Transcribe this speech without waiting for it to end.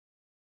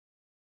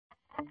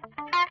Hi,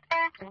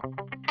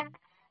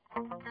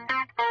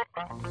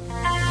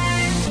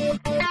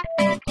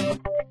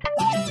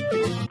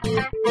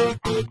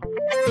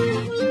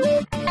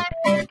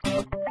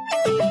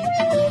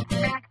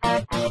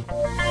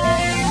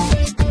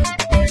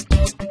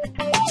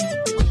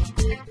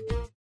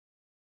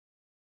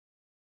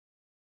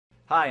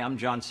 I'm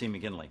John C.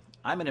 McGinley.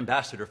 I'm an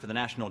ambassador for the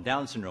National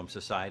Down Syndrome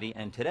Society,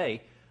 and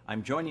today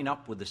I'm joining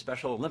up with the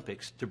Special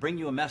Olympics to bring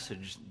you a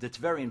message that's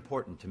very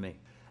important to me.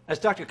 As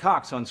Dr.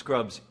 Cox on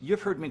Scrubs,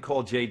 you've heard me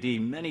call JD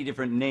many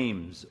different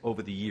names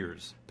over the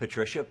years.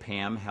 Patricia,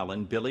 Pam,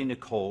 Helen, Billy,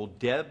 Nicole,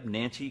 Deb,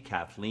 Nancy,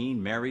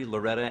 Kathleen, Mary,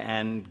 Loretta,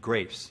 and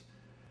Grace.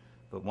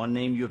 But one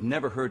name you've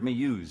never heard me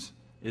use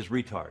is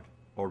retard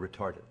or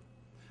retarded.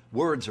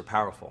 Words are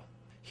powerful.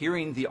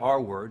 Hearing the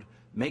R word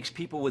makes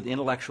people with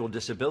intellectual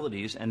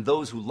disabilities and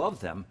those who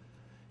love them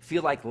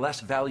feel like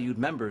less valued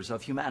members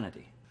of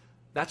humanity.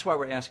 That's why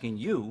we're asking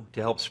you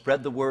to help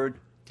spread the word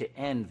to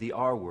end the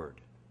R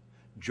word.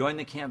 Join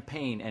the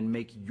campaign and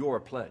make your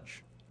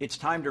pledge. It's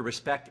time to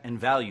respect and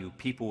value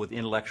people with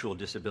intellectual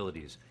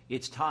disabilities.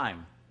 It's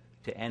time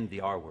to end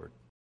the R word.